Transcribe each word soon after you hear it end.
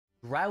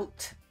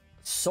Drought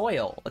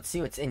soil. Let's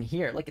see what's in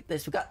here. Look at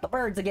this. We got the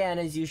birds again,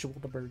 as usual.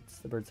 The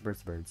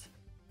birds.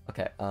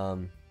 Okay,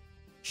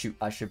 shoot,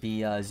 I should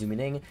be zooming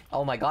in.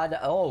 Oh my god.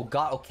 Oh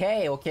god.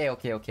 Okay.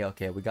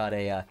 We got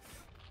a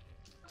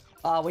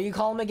what do you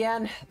call him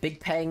again?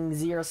 Big Pang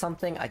Z or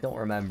something? I don't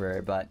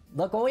remember, but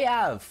look what we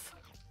have.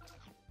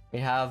 We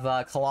have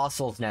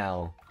Colossals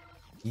now.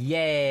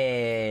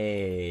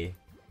 Yay!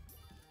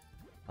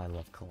 I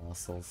love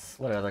Colossals.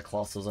 What other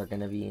Colossals are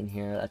gonna be in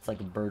here? That's like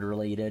bird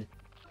related.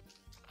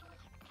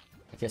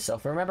 Okay, so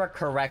if I remember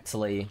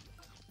correctly,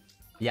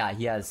 yeah,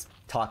 he has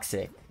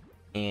Toxic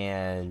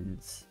and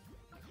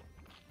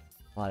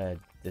a lot of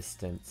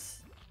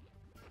distance.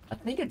 I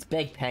think it's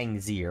Big Pang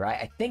Z, right?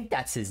 I think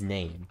that's his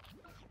name.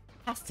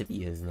 Has to be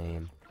his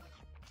name.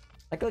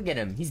 Like, look at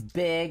him. He's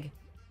big,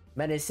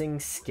 menacing,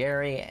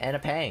 scary, and a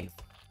Pang.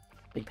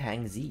 Big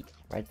Pang Z,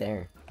 right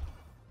there.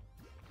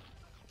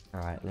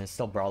 Alright, and there's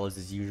still Brawlers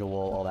as usual,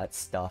 all that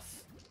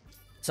stuff.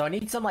 So I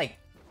need some, like,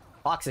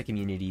 Toxic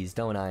immunities,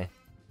 don't I?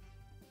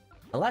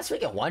 Unless we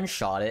can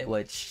one-shot it,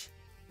 which...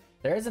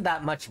 there isn't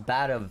that much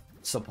bad of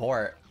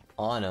support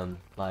on him.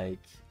 Like,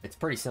 it's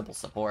pretty simple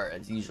support,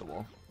 as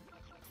usual.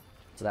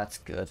 So that's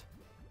good.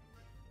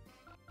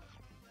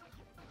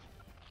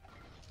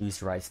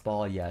 Use Rice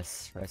Ball,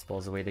 yes. Rice Ball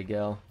is the way to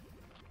go.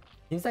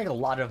 Seems like a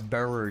lot of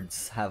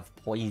birds have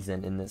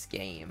poison in this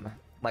game.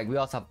 Like, we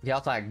also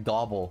had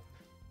Gobble,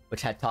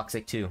 which had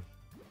Toxic too.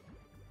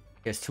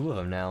 There's two of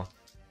them now.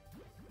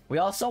 We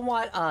also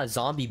want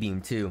Zombie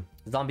Beam too.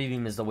 Zombie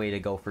Beam is the way to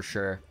go for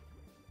sure.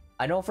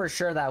 I know for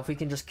sure that if we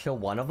can just kill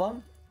one of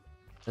them,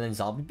 and then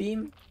Zombie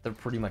Beam, they're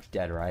pretty much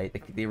dead, right?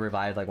 They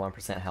revive like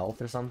 1% health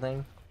or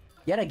something.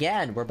 Yet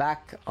again, we're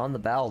back on the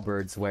Battle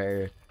Birds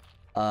where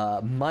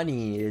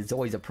money is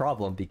always a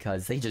problem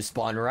because they just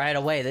spawn right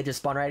away. They just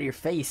spawn right at your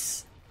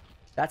face.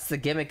 That's the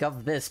gimmick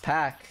of this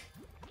pack.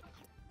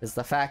 Is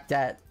the fact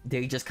that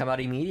they just come out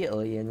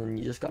immediately and then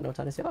you just got no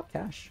time to save up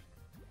cash.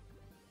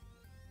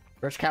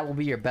 Rich Cat will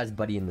be your best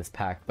buddy in this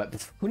pack,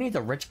 but who needs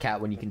a rich cat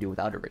when you can do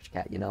without a rich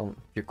cat, you know?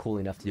 If you're cool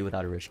enough to do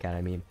without a rich cat,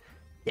 I mean.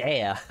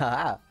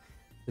 Yeah!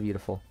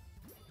 Beautiful.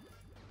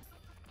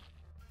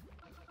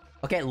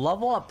 Okay,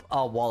 level up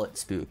Wallet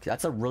Spook.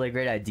 That's a really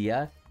great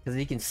idea. Because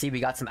you can see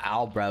we got some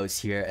owl brows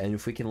here, and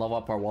if we can level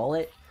up our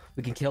wallet,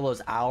 we can kill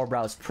those owl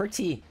brows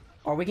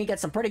or we can get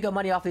some pretty good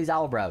money off these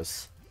owl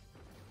brows.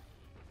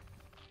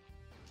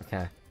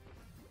 Okay.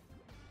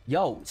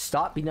 Yo,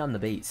 stop beating on the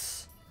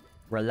base.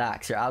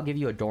 Relax. Here, I'll give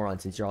you a Doron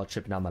since you're all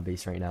tripping on my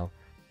base right now.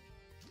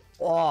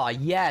 Oh,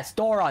 yes!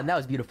 Doron! That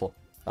was beautiful.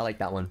 I like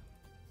that one.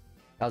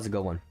 That was a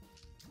good one.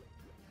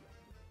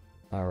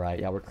 Alright,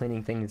 yeah, we're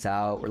cleaning things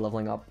out. We're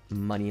leveling up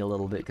money a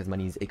little bit because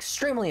money is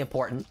extremely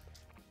important.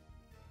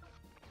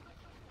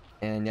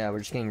 And yeah, we're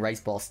just getting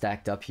Rice Balls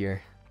stacked up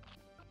here.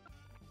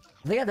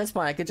 I think at this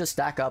point I could just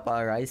stack up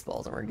our Rice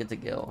Balls and we're good to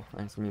go.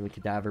 I just mean we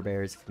Cadaver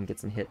Bears if we can get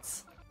some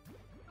hits.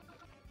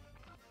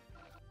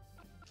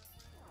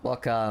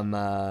 Welcome,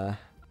 my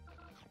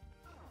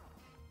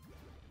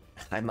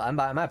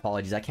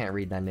apologies, I can't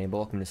read that name, but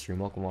welcome to stream.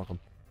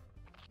 Welcome.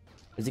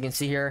 As you can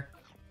see here,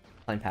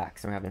 playing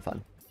packs and we're having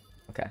fun.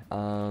 Okay,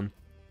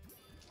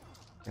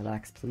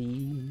 relax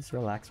please.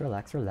 Relax.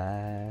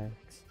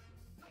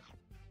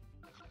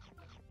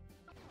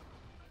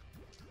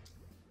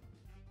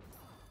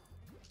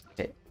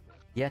 Okay,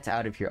 get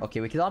out of here.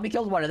 Okay, we can all be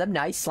killed one of them.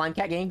 Nice. Slime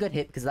Cat getting a good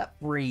hit because that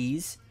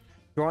freeze.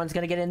 Doran's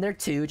gonna get in there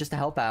too, just to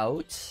help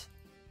out.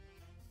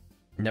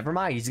 Never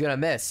mind, he's gonna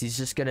miss. He's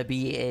just gonna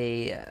be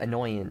a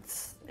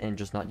annoyance and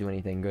just not do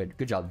anything good.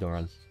 Good job,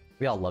 Doran.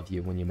 We all love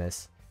you when you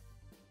miss.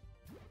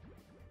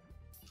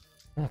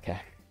 Okay.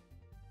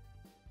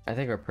 I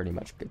think we're pretty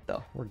much good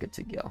though. We're good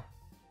to go.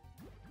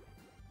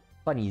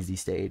 Fun, easy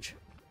stage.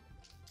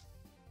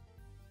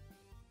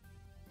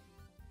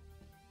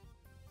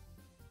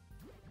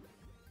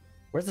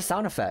 Where's the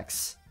sound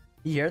effects?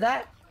 You hear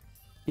that?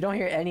 You don't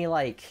hear any,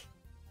 like,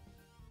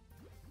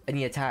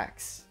 any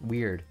attacks.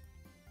 Weird.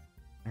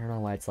 I don't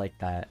know why it's like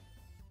that.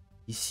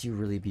 Used to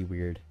really be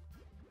weird.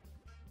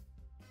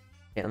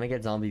 Okay, let me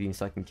get Zombie Beam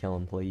so I can kill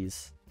him,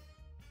 please.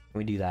 Can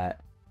we do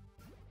that?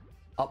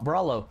 Oh,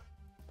 Brawlo!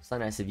 So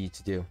nice of you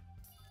to do.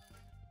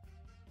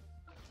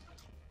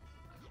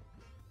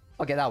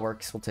 Okay, that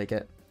works. We'll take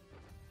it.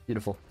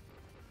 Beautiful.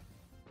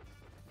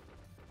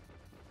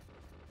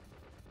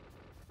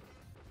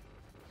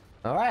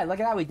 Alright, look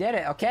at that. We did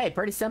it. Okay,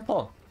 pretty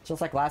simple. Just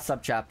like last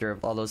subchapter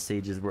of all those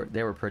stages,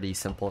 they were pretty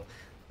simple.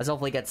 Let's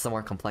hopefully get some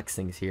more complex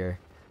things here.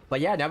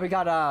 But yeah, now we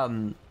got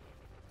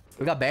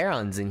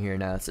Barons in here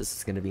now, so this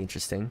is gonna be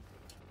interesting.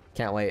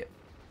 Can't wait.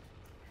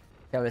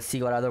 Gotta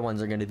see what other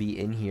ones are gonna be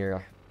in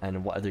here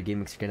and what other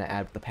gimmicks are gonna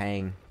add with the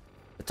Pang.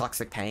 The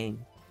Toxic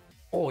Pang.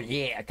 Oh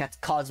yeah, I got the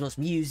Cosmos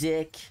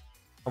music.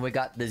 And we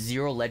got the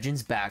Zero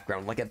Legends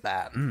background. Look at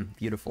that.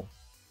 Beautiful.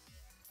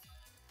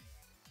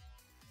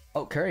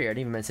 Oh, Courier, I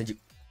didn't even message you.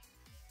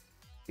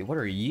 Dude, what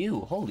are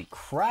you? Holy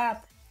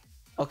crap.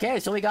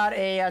 Okay, so we got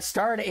a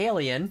starred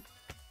alien.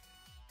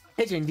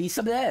 Pigeon V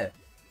sub there.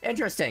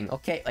 Interesting.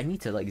 Okay, I need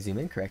to like zoom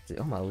in correctly.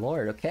 Oh my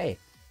lord, okay.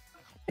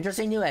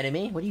 Interesting new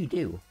enemy. What do?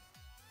 You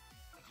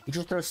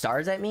just throw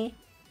stars at me?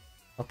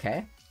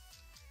 Okay.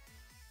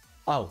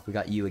 Oh, we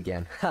got you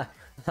again. Ha!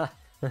 Ha!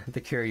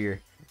 The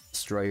Courier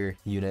Destroyer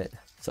unit.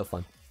 So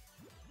fun.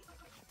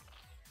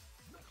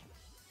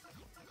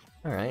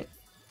 Alright.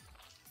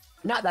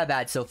 Not that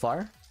bad so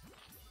far.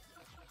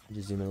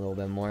 Just zoom in a little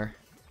bit more.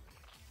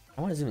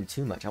 I want to zoom in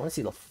too much. I want to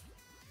see the...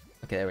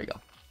 Okay, there we go.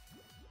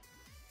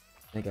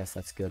 I guess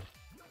that's good.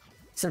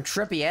 Some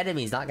trippy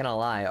enemies, not gonna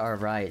lie.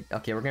 Alright.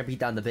 Okay, we're gonna beat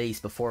down the base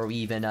before we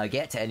even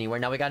get to anywhere.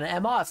 Now we got an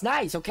Amos.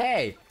 Nice,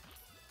 okay.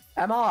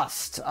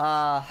 Amos. Okay,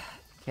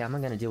 I'm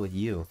not gonna deal with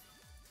you.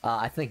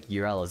 I think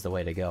Urel is the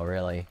way to go,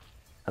 really.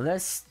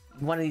 Unless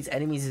one of these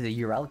enemies is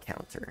a Urel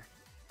counter.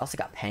 Also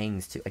got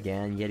Pangs too.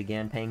 Yet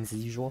again, Pangs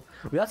as usual.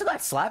 We also got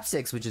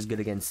Slapsticks, which is good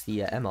against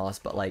the Emos,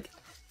 but like...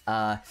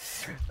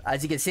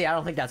 as you can see, I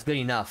don't think that's good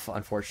enough,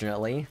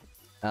 unfortunately.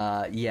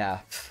 Yeah.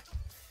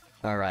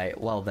 Alright,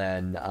 well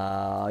then,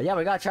 yeah,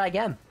 we gotta try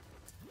again.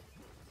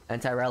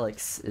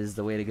 Anti-relics is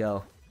the way to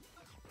go.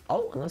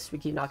 Oh, unless we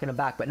keep knocking them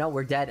back. But no,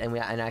 we're dead, and I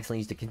accidentally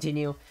used a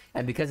continue.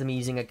 And because I'm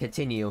using a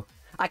continue,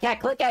 I can't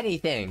click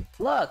anything!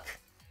 Look!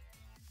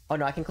 Oh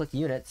no, I can click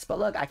units, but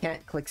look, I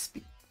can't click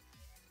speed.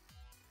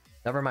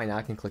 Never mind, now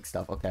I can click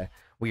stuff, okay.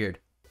 Weird.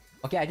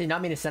 Okay, I did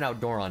not mean to send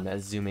out Doron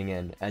as zooming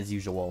in, as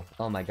usual.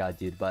 Oh my god,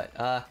 dude, but,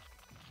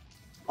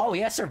 oh,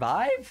 he has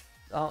survive?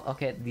 Oh,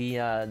 okay,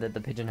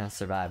 the pigeon has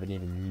survived. I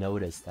didn't even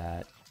notice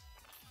that.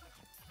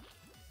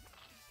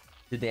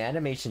 Dude, the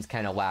animation's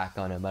kind of whack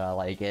on him, but I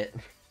like it.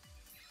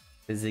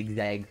 The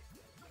zigzag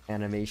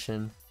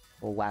animation.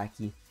 A little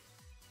wacky.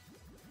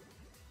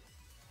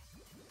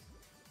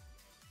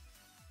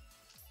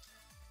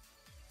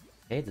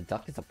 Okay, the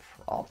duck is a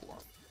problem.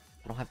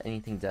 I don't have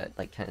anything to,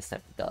 like, kind of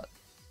snipe the duck.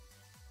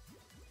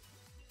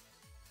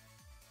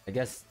 I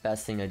guess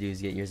best thing to do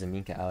is get your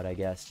Zamika out, I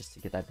guess, just to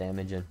get that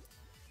damage in.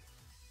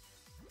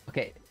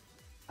 Okay,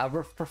 I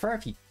would prefer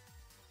if you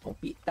don't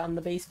beat down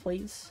the base,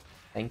 please.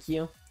 Thank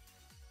you.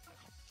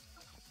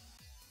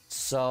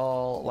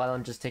 So, while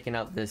I'm just taking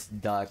out this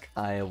duck,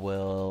 I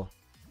will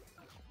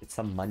get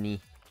some money.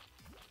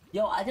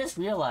 Yo, I just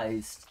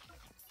realized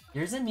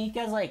your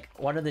Zamika is like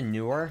one of the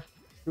newer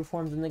true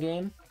forms in the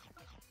game.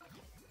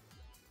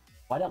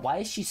 Why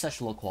is she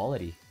such low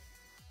quality?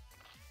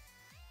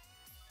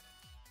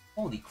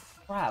 Holy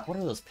crap, what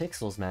are those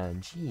pixels,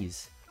 man?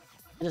 Jeez.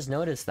 I just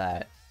noticed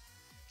that.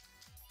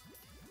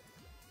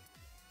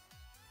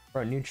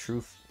 For a new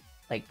truth,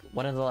 like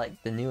one of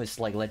the newest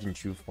like legend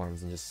true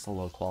forms and just so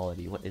low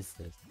quality. What is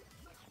this?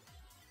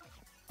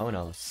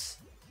 Onos.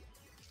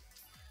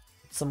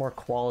 Some more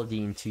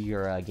quality into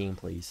your game,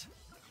 please.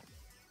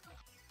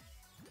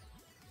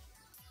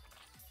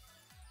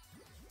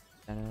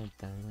 We're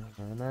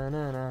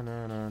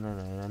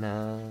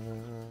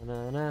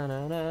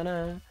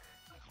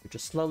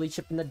just slowly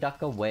chipping the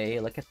duck away.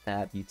 Look at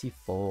that,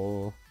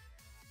 beautiful.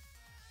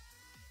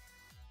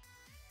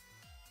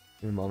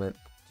 In a moment.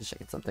 Just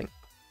checking something.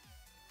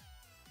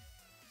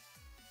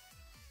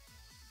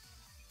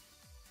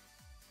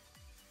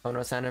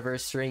 Onos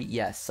anniversary?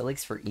 Yes, it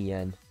links for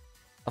EN.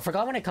 I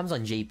forgot when it comes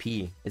on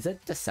JP. Is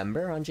it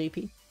December on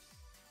JP?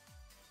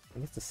 I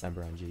think it's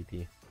December on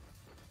JP.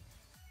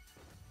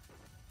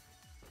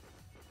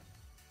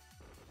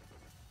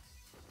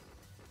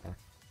 Okay.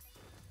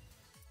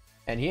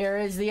 And here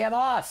is the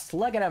Emos!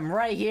 Look at him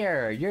right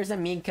here! Here's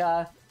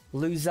Aminka,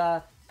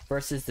 Luza,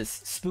 versus this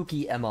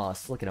spooky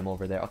Emos. Look at him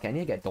over there. Okay, I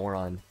need to get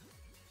Doron.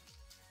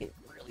 Get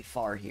really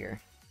far here.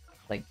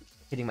 Like,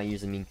 hitting my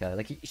Yuzuminka.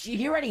 Like,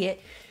 he already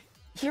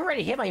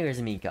hit my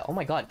Yuzuminka. Oh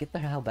my god, get the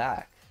hell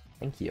back.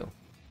 Thank you.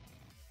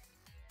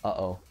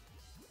 Uh-oh.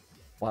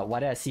 Why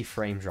did I see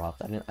frame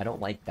drops? I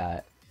don't like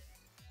that.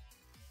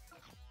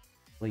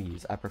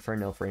 Please, I prefer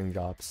no frame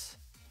drops.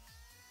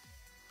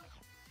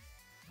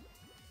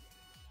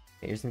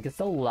 Okay, Yuzuminka's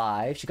still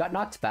alive. She got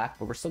knocked back,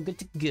 but we're still good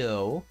to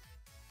go.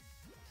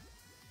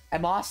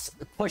 Emos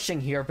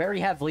pushing here very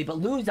heavily,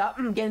 but Luza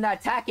getting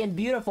that attack in.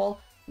 Beautiful.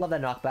 Love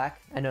that knockback.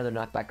 Another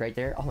knockback right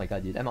there. Oh my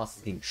god, dude. Emos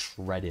is getting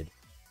shredded.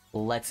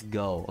 Let's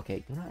go.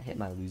 Okay, do not hit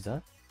my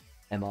Luza.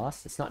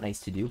 Emos. It's not nice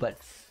to do, but...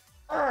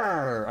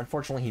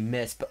 unfortunately, he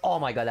missed. But oh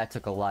my god, that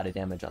took a lot of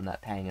damage on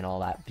that Pang and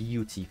all that.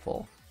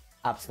 Beautiful.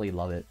 Absolutely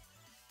love it.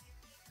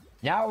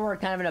 Now we're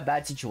kind of in a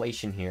bad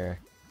situation here.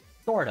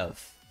 Sort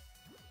of.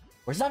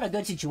 It's not a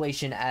good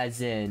situation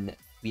as in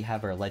we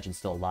have our legend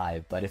still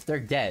alive, but if they're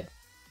dead,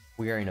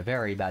 we are in a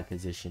very bad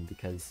position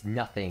because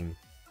nothing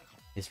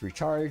is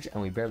recharged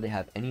and we barely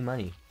have any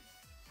money.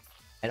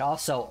 And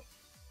also,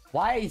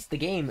 why is the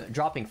game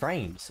dropping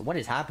frames? What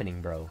is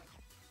happening, bro?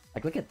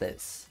 Like, look at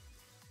this.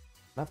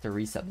 I have to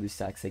reset boost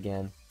stacks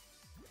again.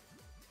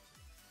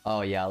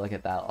 Oh yeah, look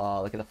at that.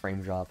 Oh, look at the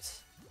frame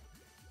drops.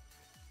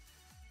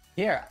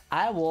 Here,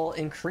 I will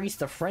increase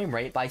the frame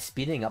rate by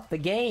speeding up the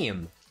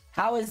game.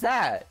 How is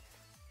that?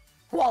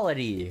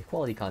 Quality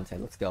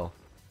content. Let's go.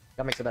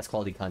 Gotta make the best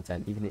quality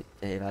content, even if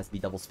it has to be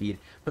double speed.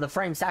 For the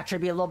frames to actually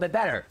be a little bit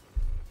better.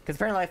 Because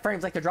apparently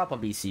frames like to drop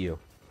on BCU.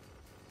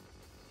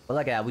 But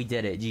look at that, we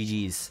did it.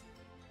 GG's.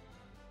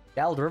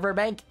 Geld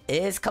Riverbank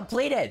is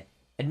completed.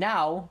 And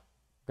now,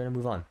 we're gonna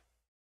move on.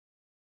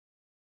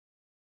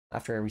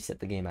 After I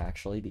reset the game,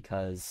 actually,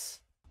 because...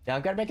 Yeah,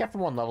 I've got to make it for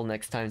one level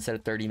next time instead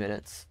of 30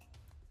 minutes.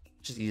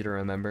 Which is easy to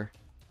remember.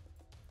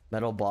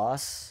 Metal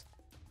boss.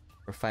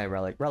 Or fire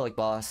relic. Relic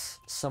boss.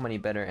 So many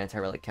better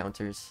anti-relic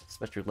counters.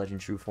 Especially with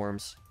legend true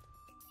forms.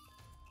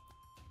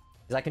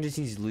 Because I can just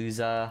use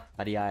Luza,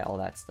 Adii, all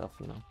that stuff,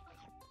 you know.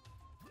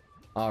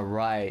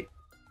 Alright.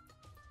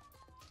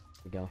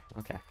 There we go.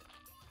 Okay.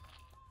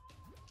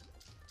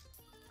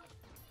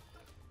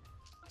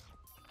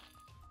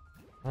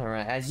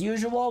 Alright, as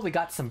usual, we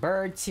got some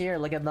birds here.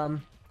 Look at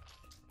them.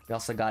 We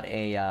also got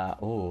a,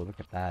 oh, look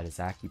at that. It's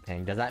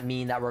Akupang. Does that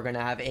mean that we're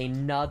gonna have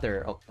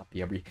another... Oh, not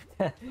BRB.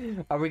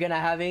 Are we gonna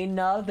have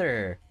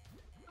another...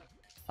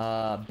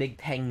 Big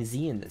Peng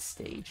Z in this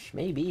stage?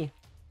 Maybe.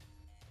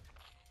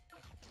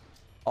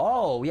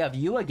 Oh, we have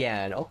you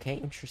again. Okay,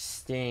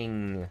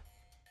 interesting.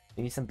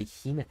 Maybe some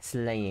behemoth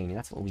slaying.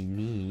 That's what we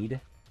need.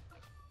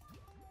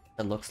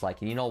 It looks like.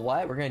 And you know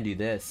what? We're gonna do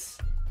this.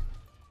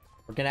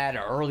 We're gonna add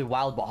an early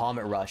wild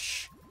Bahamut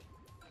rush.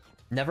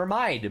 Never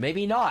mind.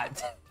 Maybe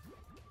not.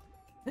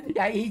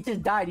 Yeah, he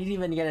just died. He didn't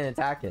even get an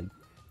attack in.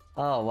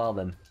 Oh, well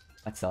then.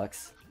 That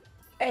sucks.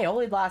 Hey,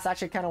 Holy Blast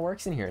actually kind of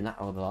works in here. Not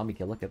oh, the zombie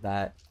kill. Look at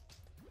that.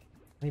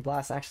 Holy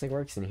Blast actually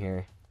works in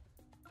here.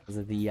 Because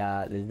of the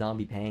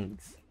zombie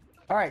pangs.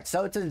 Alright,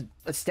 so it's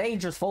a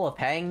stage just full of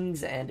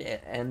pangs and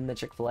the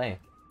Chick-fil-A.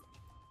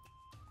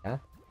 Yeah?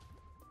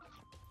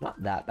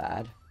 Not that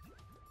bad.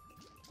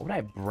 What would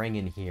I bring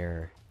in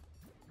here?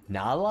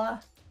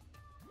 Nala?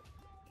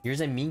 Here's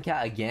a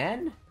Minka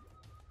again?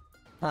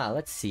 Huh,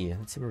 let's see.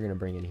 Let's see what we're gonna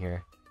bring in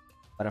here.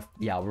 But if,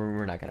 yeah,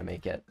 we're not gonna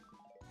make it.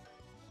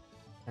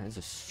 That has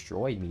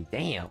destroyed me.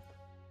 Damn.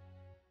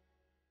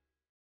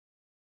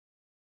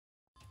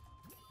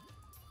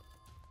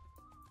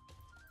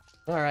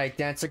 Alright,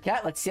 Dancer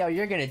Cat, let's see how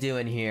you're gonna do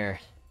in here.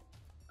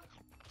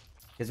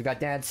 Because we got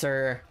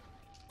Dancer,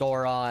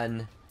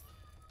 Doron,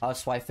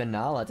 Housewife, and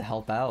Nala to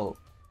help out.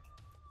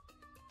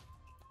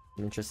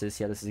 I'm interested to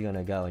see how this is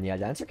gonna go. And yeah,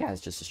 Dancer Cat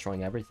is just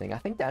destroying everything. I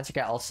think Dancer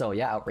Cat also,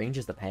 yeah,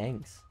 outranges the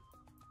Pangs.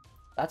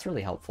 That's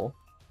really helpful.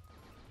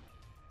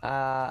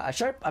 I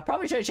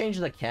probably should have changed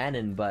the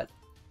cannon, but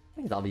I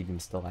think Zombie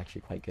Beam's still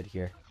actually quite good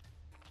here.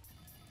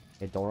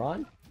 Okay,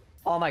 Doron?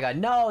 Oh my god,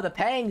 no! The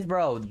Pangs,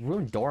 bro!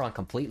 Ruined Doron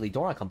completely.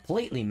 Doron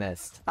completely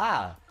missed.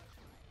 Ah!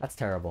 That's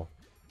terrible.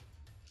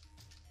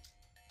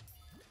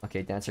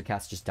 Okay, Dancer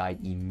Cat just died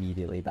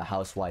immediately. The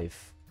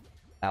Housewife.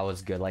 That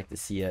was good. Like to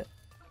see it.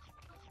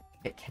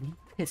 Okay, can you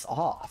piss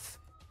off?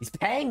 These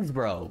Pangs,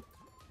 bro!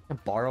 I'm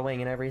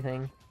borrowing and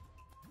everything.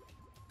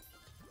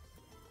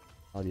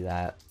 I'll do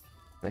that.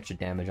 Some extra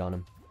damage on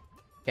him.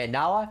 Okay,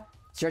 Nala,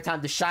 it's your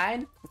time to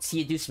shine. Let's see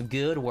you do some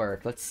good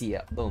work. Let's see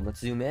it. Boom, let's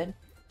zoom in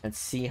and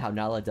see how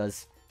Nala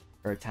does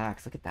her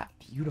attacks. Look at that.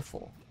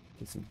 Beautiful.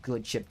 Get some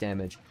good chip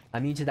damage.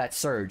 I'm immune to that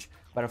surge,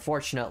 but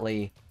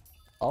unfortunately...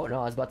 Oh,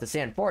 no, I was about to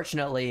say,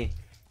 unfortunately...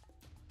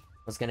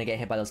 I was gonna get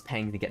hit by those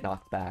pangs to get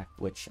knocked back,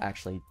 which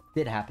actually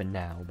did happen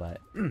now,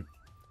 but...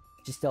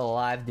 She's still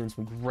alive, doing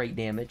some great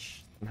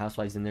damage. Some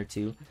Housewives in there,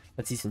 too.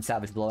 Let's see some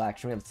Savage Blow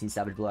action. We haven't seen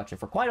Savage Blow action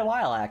for quite a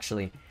while,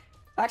 actually.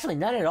 Actually,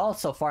 none at all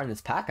so far in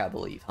this pack, I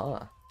believe, huh?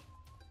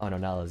 Oh, no,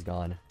 Nala's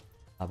gone.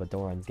 But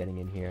Doran's getting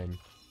in here and...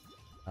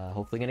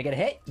 hopefully gonna get a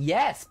hit.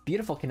 Yes!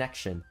 Beautiful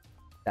connection.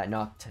 That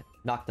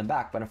knocked them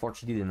back, but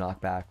unfortunately due to the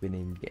knockback, we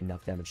didn't get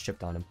enough damage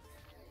chipped on him.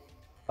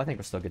 I think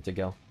we're still good to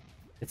go.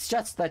 It's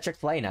just that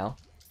Chick-fil-A now.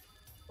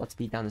 Let's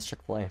beat down this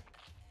Chick-fil-A.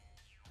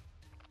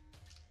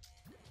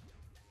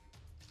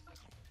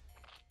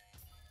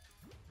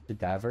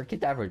 Cadaver?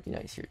 Cadaver would be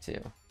nice here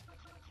too.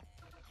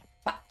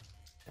 Ah!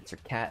 That's our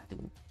cat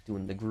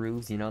doing the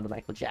grooves, you know, the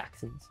Michael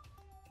Jacksons.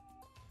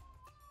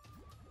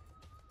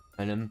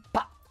 And then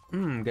pop!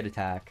 Good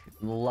attack.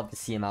 Love to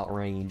see him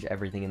outrange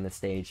everything in this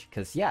stage.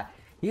 Because, yeah,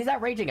 he's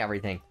outranging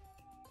everything.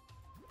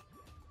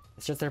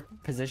 It's just their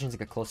positions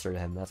get closer to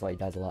him. That's why he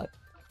dies a lot.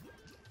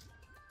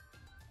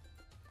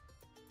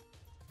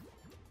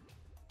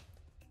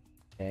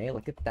 Okay,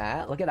 look at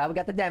that. Look at that. We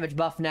got the damage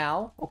buff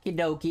now. Okie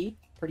dokie.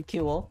 Pretty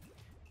cool.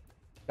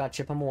 Gotta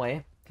chip him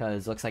away.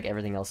 Because looks like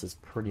everything else is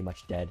pretty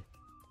much dead.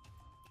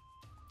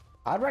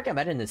 I'd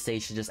recommend in this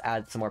stage to just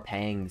add some more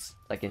pangs.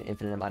 Like an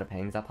infinite amount of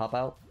pangs that pop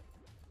out.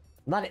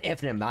 Not an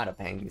infinite amount of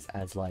pangs,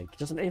 as like,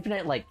 just an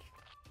infinite, like,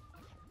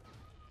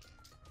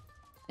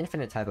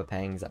 infinite type of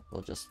pangs that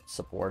will just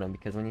support him,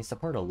 because when you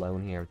support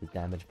alone here with the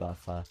damage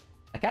buff, that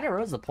kind of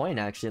ruins the point,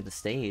 actually, of the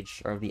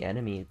stage, or of the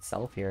enemy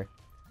itself here,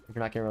 if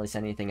you're not going to really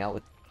send anything out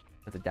with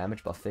the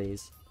damage buff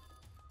phase.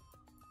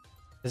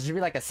 This should be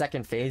like a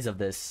second phase of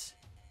this,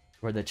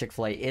 where the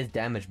Chick-fil-A is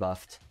damage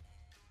buffed,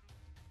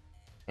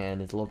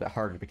 and it's a little bit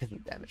harder because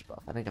of the damage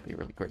buff. I think that'd be a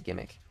really great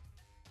gimmick.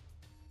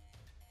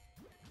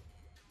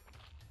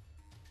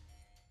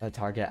 A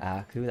target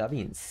Aku? That'd be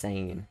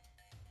insane.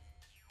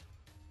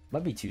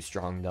 Might be too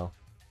strong though.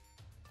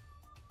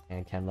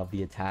 And can love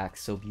the attack.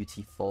 So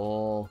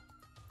beautiful.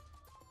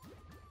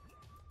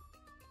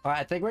 Alright,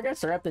 I think we're gonna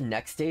start up the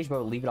next stage, but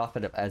we'll leave it off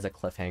as a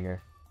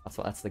cliffhanger.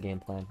 That's the game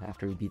plan.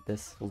 After we beat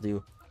this, we'll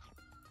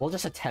We'll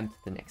just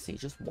attempt the next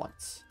stage just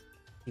once.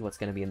 See what's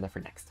gonna be in there for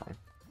next time.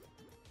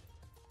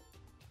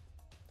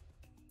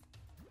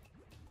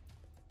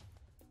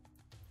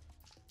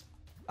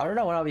 I don't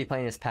know when I'll be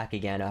playing this pack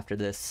again after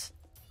this.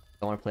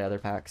 I want to play other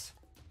packs.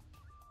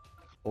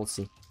 We'll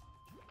see.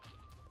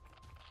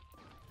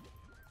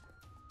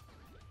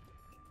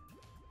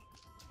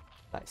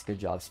 Nice, good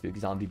job, Spook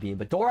Zombie Beam.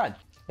 But Doran,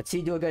 let's see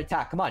you do a good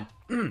attack. Come on.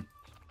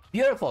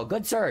 Beautiful,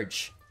 good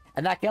surge.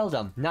 And that killed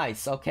him.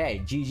 Nice, okay.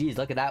 GG's,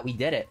 look at that, we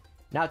did it.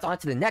 Now it's on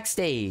to the next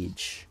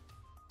stage.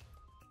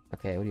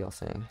 Okay, what are y'all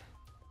saying?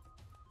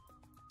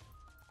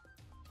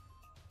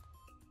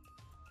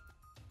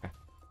 Okay.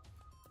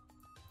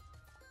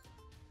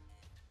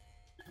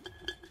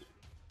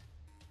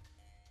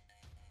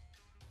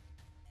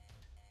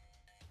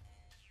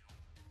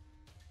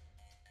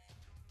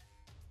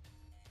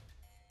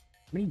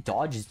 How many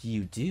dodges do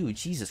you do?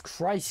 Jesus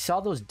Christ, you saw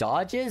those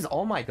dodges?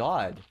 Oh my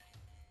god.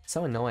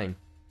 So annoying.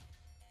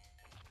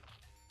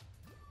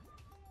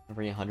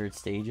 Every 100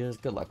 stages?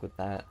 Good luck with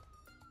that.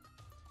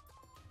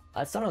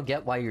 I still don't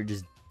get why you're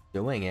just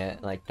doing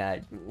it like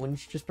that.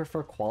 Wouldn't you just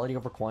prefer quality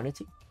over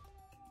quantity?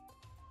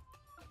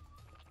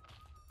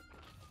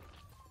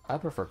 I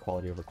prefer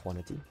quality over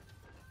quantity.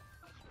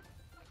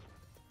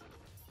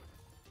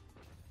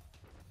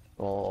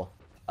 Well,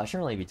 I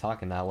shouldn't really be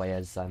talking that way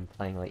as I'm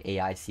playing like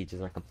AI sieges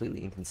that are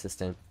completely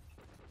inconsistent.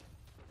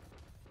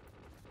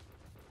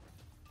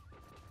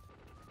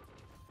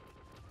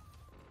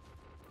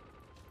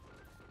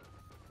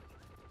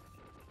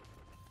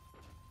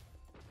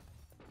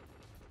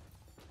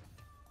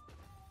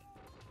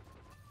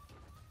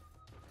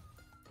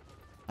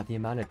 The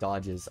amount of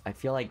dodges, I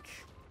feel like...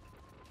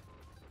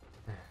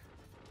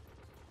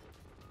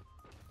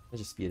 Let's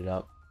just speed it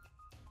up.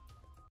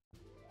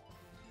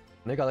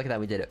 There you go, look at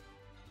that, we did it.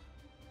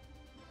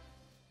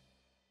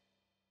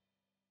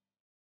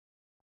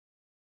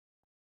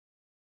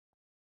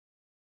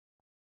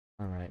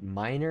 Alright,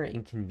 minor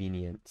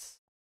inconvenience.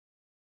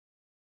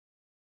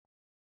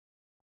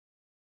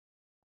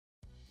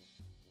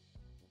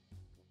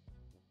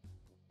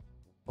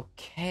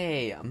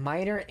 Okay,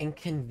 minor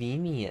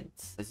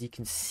inconvenience. As you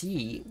can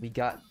see, we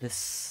got this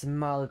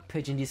small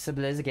pigeon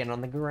disabilities again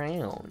on the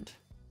ground.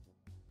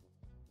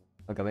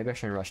 Okay, maybe I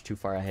shouldn't rush too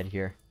far ahead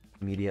here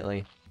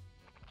immediately.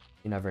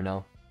 You never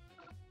know.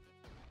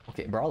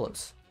 Okay,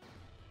 Brawlos.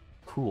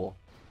 Cool.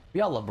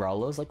 We all love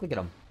Brawlos. Like, look at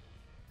him.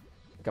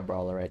 Look at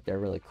Brawler right there.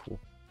 Really cool.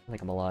 I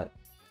like him a lot.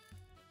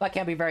 But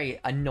can be very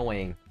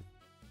annoying.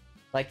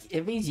 Like,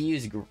 if he's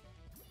used...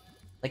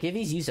 Like, if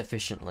he's used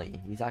efficiently,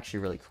 he's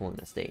actually really cool in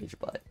the stage,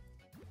 but...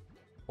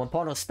 When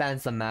Pono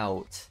spans them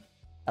out,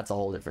 that's a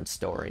whole different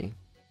story.